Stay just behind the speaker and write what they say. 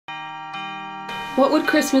What would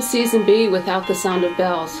Christmas season be without the sound of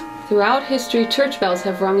bells? Throughout history, church bells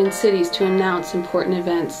have rung in cities to announce important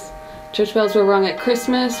events. Church bells were rung at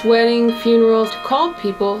Christmas, wedding, funerals, to call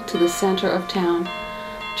people to the center of town.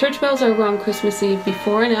 Church bells are rung Christmas Eve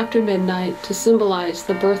before and after midnight to symbolize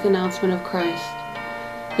the birth announcement of Christ.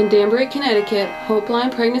 In Danbury, Connecticut,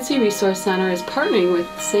 Hopeline Pregnancy Resource Center is partnering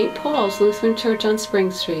with St. Paul's Lutheran Church on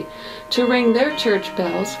Spring Street to ring their church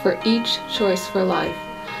bells for each choice for life.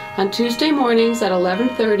 On Tuesday mornings at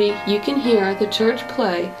 11:30, you can hear the church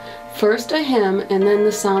play first a hymn and then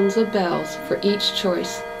the sounds of bells for each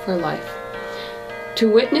choice for life.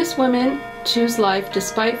 To witness women choose life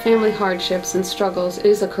despite family hardships and struggles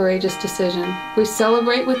is a courageous decision. We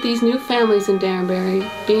celebrate with these new families in Danbury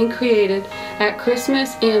being created at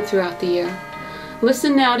Christmas and throughout the year.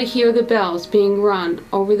 Listen now to hear the bells being rung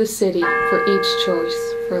over the city for each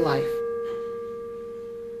choice for life.